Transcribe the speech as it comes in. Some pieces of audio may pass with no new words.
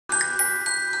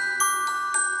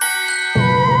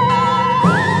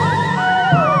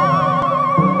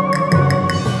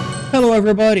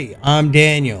everybody, I'm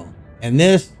Daniel, and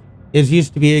this is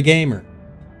Used to Be a Gamer.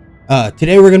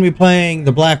 Today we're going to be playing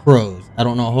The Black Rose. I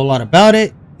don't know a whole lot about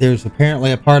it. There's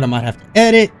apparently a part I might have to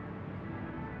edit.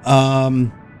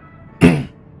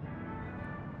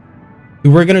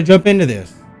 We're going to jump into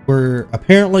this. We're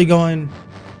apparently going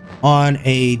on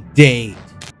a date.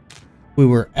 We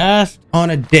were asked on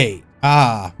a date.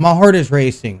 My heart is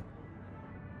racing.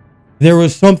 There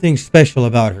was something special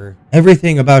about her.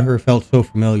 Everything about her felt so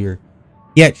familiar,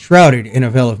 yet shrouded in a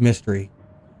veil of mystery.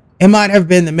 It might have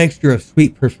been the mixture of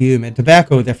sweet perfume and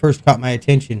tobacco that first caught my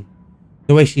attention.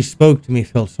 The way she spoke to me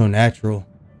felt so natural,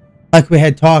 like we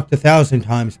had talked 1,000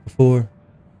 times before.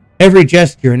 Every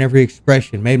gesture and every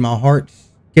expression made my heart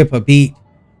skip a beat.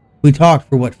 We talked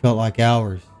for what felt like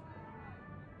hours.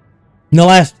 And the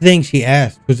last thing she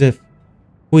asked was if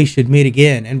we should meet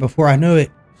again, and before I knew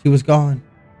it, she was gone.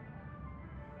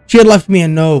 She had left me a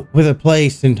note with a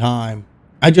place and time.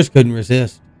 I just couldn't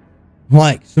resist,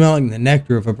 like smelling the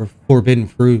nectar of a forbidden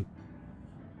fruit.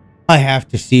 I have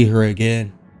to see her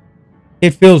again.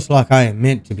 It feels like I am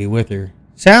meant to be with her.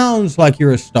 Sounds like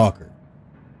you're a stalker.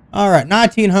 Alright,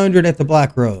 1900 at the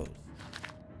Black Rose.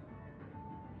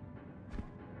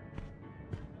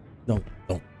 Don't.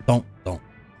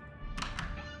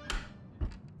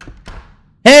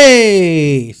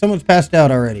 Hey! Someone's passed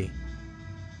out already.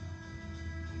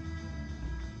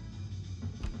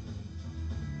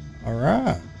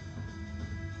 Alright.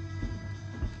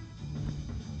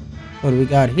 What do we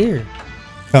got here?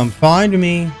 Come find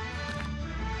me.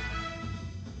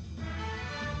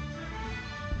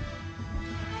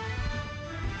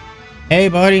 Hey,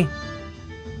 buddy.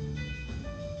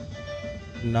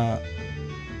 Not.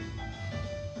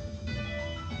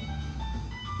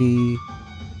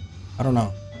 I don't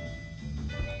know.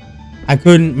 I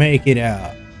couldn't make it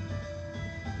out.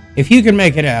 If you can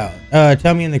make it out,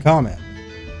 tell me in the comments.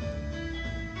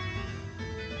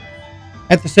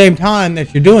 At the same time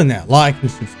that you're doing that, like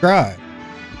and subscribe.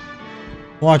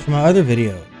 Watch my other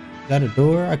videos. Is that a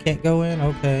door I can't go in?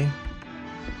 Okay.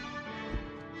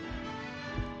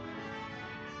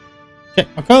 Check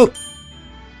my coat.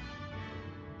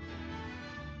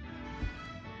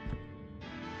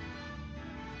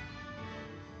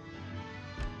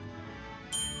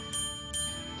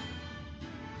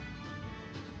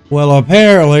 Well,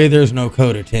 apparently there's no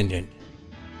coat attendant.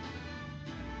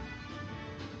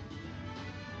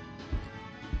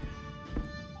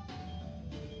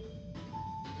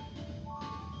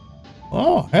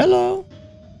 Oh, hello.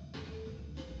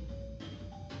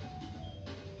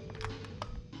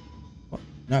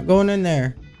 Not going in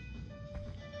there.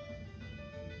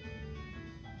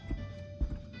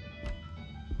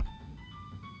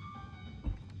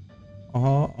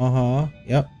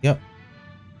 Yep.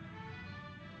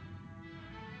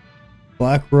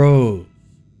 Black Rose.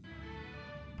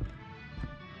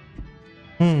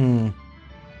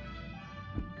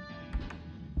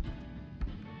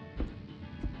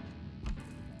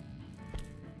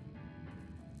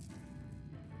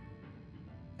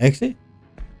 Exit?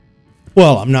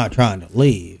 Well, I'm not trying to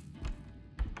leave.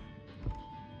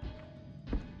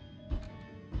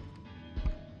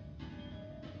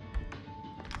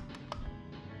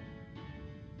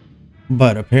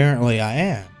 But apparently I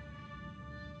am.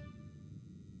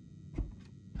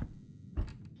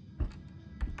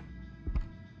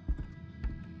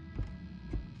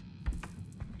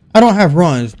 I don't have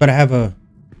runs, but I have a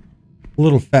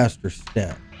little faster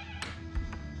step.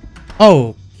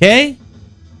 Okay.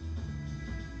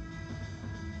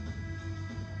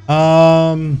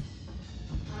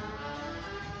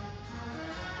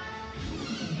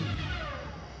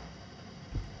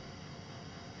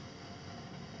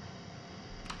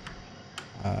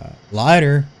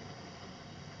 Lighter.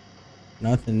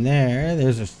 Nothing there.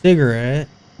 There's a cigarette.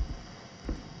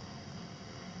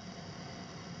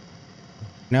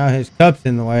 Now his cup's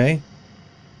in the way.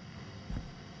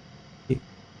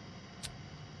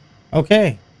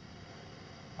 Okay.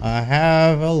 I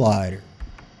have a lighter.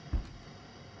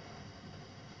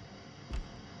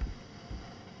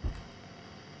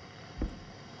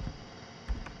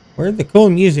 Where'd the cool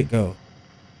music go?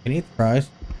 Can you eat the fries?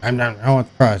 I want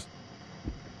the fries.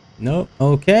 Nope.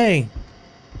 Okay.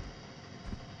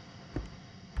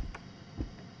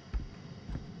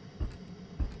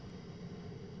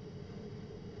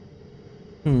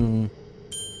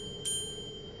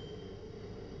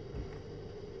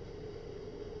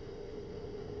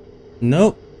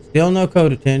 Nope. Still no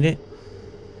code attendant.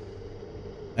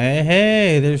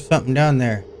 Hey, there's something down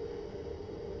there.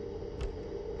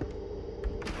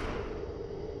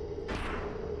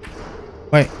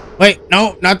 Wait,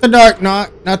 no, not the dark,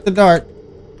 not the dark.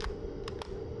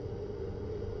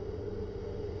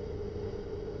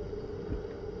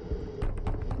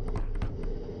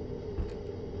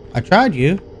 I tried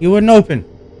you. You wouldn't open.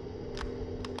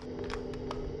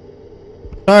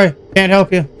 Sorry, can't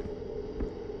help you.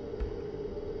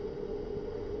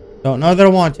 Don't know that I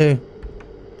want to.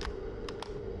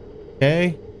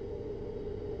 Okay.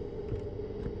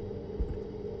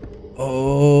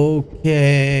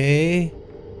 Okay.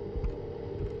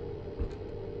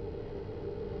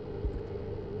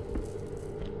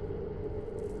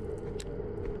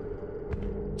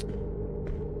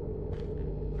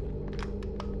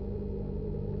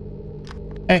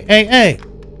 Hey, hey, hey.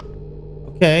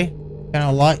 Okay. Kind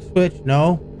of light switch?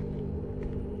 No.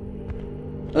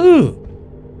 Ooh.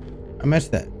 I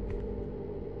missed that.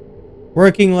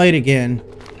 Working late again.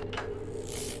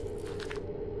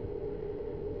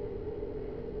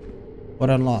 What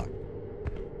unlocked?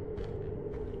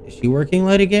 Is she working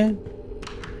late again?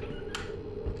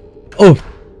 Oh.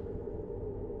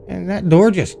 And that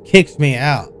door just kicks me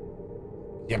out.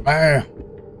 Yeah.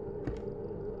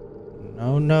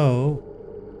 No, no.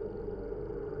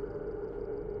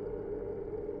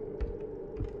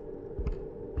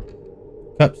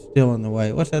 Cup's still in the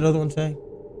way. What's that other one say?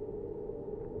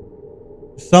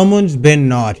 Someone's been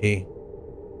naughty.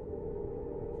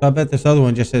 I bet this other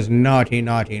one just says naughty,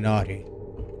 naughty, naughty.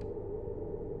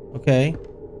 Okay.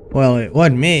 Well, it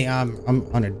wasn't me. I'm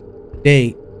on a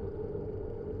date.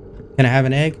 Can I have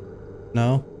an egg?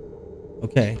 No.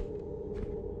 Okay.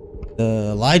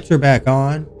 The lights are back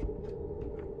on.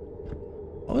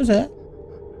 What was that?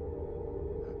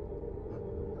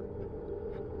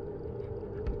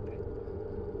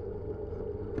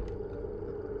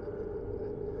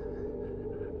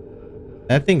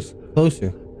 That thing's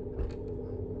closer.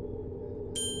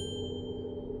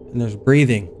 And there's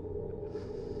breathing.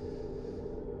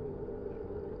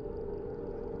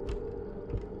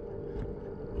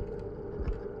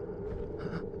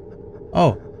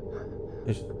 Oh.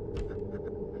 There's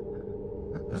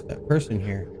that person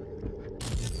here.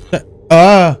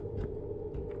 I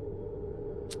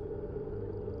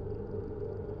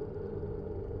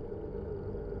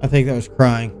think that was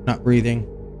crying, not breathing.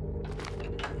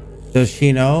 Does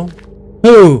she know?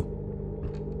 Who?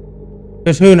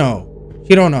 Does who know?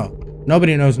 She don't know.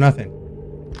 Nobody knows nothing.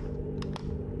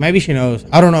 Maybe she knows.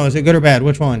 I don't know. Is it good or bad?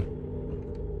 Which one?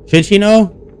 Should she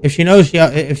know? If she knows,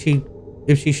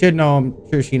 if she should know, I'm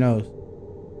sure she knows.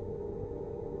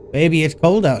 Baby, it's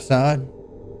cold outside.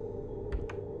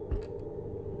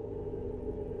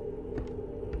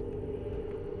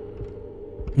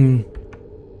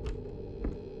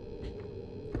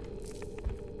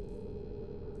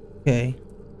 Okay.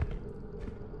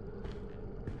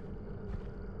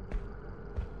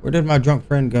 Where did my drunk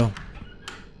friend go?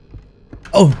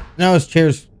 Oh, now his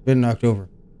chair's been knocked over.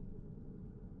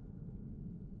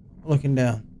 Looking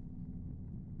down.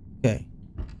 Okay.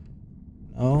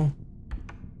 No.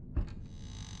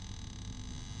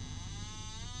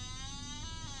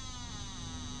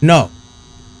 No.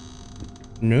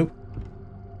 Nope.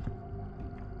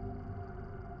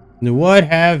 What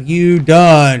have you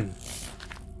done?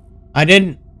 I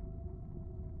did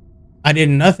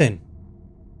nothing.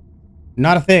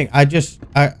 Not a thing. I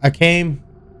came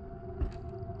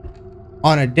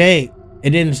on a date.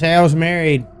 It didn't say I was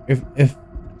married. If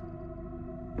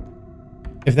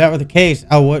that were the case,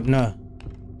 I wouldn't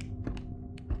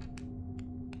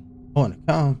want to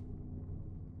come.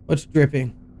 What's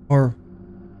dripping or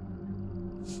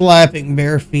slapping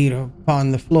bare feet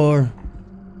upon the floor?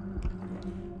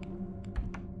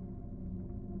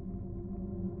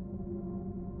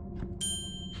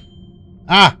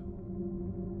 Ah!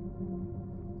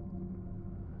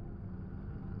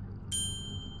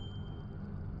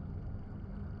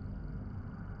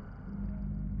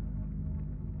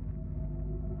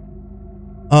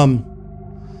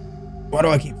 Why do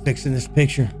I keep fixing this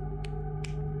picture?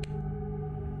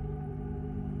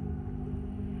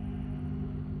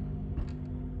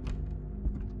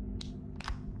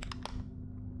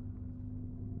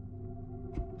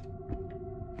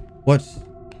 What's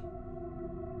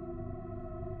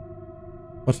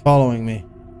following me?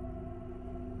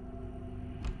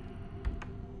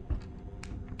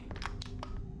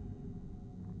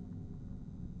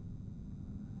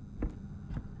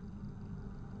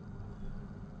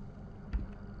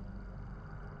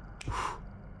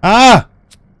 Ah!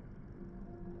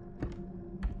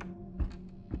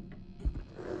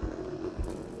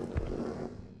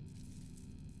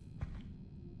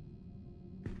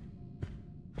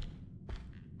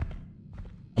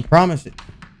 I promise it.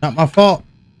 Not my fault.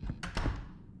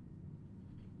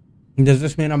 Does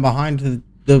this mean I'm behind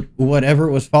the whatever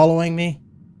was following me?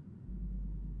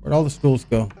 Where'd all the schools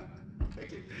go?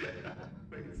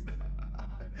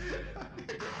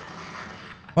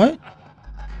 What?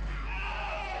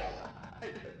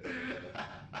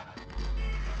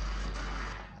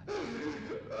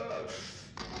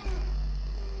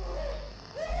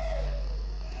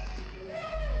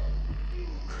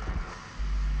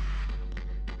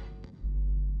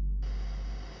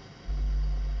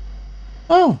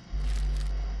 Oh.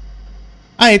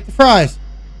 I ate the fries.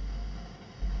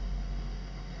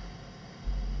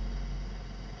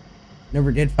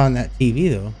 Never did find that TV,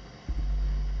 though.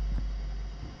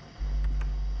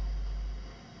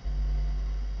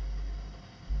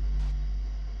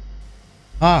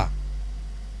 Ah.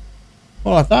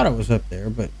 Well, I thought it was up there,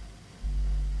 but...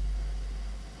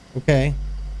 Okay.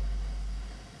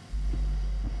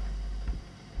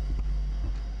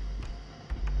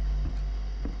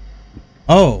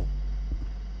 Oh.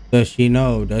 Does she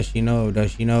know? Does she know?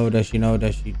 Does she know? Does she know?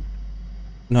 Does she...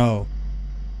 No.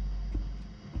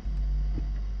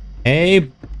 Hey.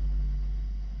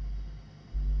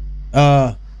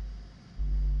 There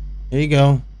you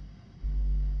go.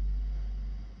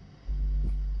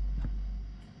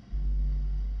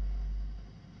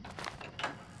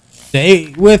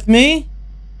 Stay with me?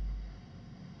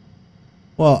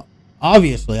 Well,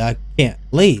 obviously I can't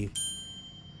leave.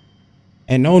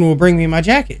 And no one will bring me my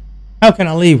jacket. How can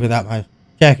I leave without my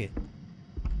jacket?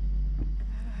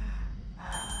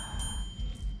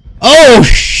 Oh,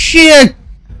 shit!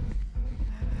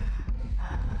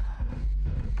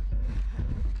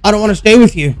 I don't want to stay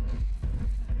with you.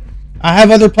 I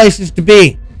have other places to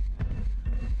be.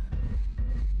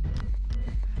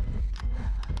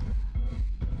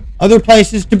 Other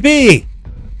places to be.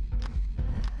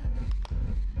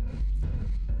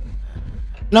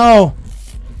 No.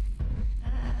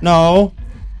 No.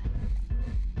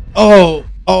 Oh.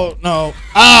 Oh, no.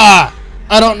 Ah!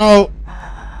 I don't know.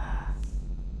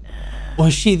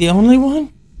 Was she the only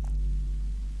one?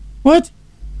 What?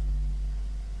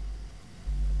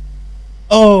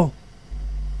 Oh.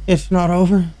 It's not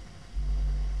over.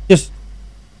 Just...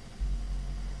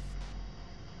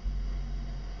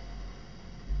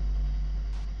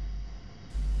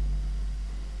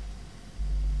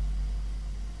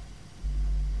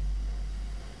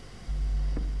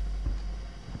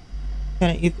 Can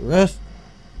I eat the rest?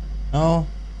 No.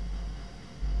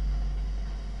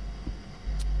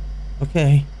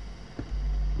 Okay.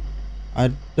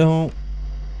 I don't...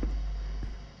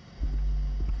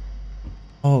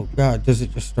 Oh, God. Does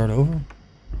it just start over?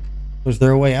 Was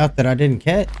there a way out that I didn't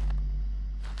catch?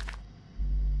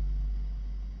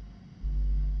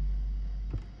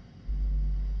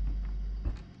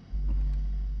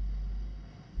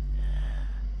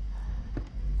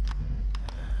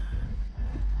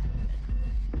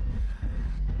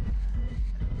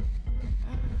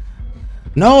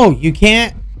 No, you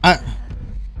can't.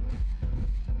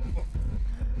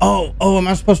 Oh, am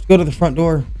I supposed to go to the front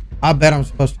door? I bet I'm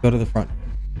supposed to go to the front.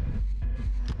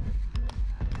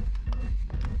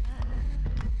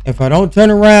 If I don't turn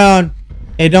around,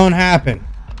 it don't happen.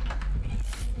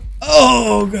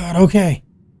 Oh, God. Okay.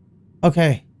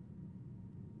 Okay.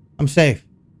 I'm safe.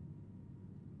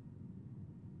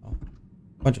 Oh,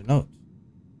 bunch of notes.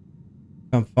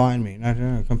 Come find me.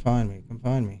 No, come find me. Come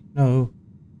find me. No.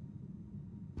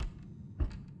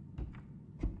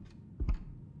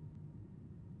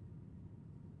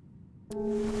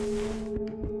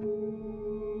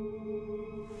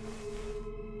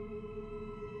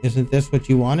 Isn't this what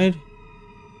you wanted?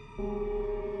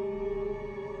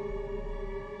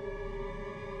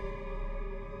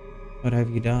 What have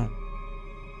you done?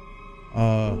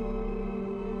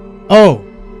 Oh!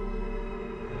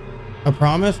 I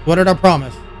promised? What did I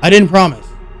promise? I didn't promise.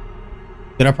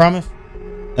 Did I promise?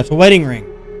 That's a wedding ring.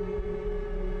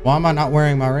 Why am I not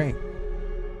wearing my ring?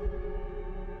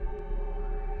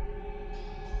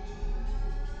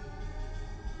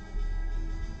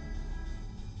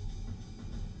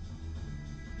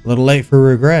 A little late for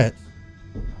regrets.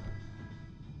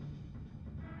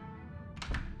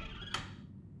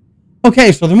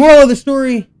 Okay, so the moral of the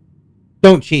story,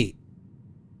 don't cheat.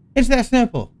 It's that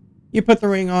simple. You put the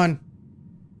ring on,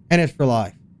 and it's for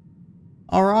life.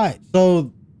 Alright,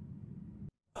 so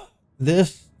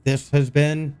this has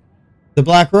been The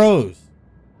Black Rose.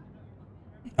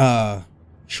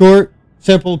 Short,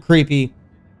 simple, creepy,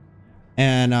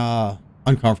 and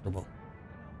uncomfortable.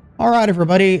 Alright,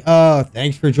 everybody,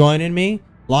 thanks for joining me.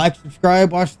 Like,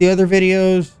 subscribe, watch the other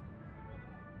videos.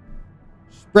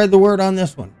 Spread the word on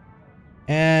this one.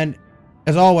 And,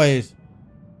 as always,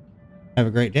 have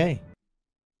a great day.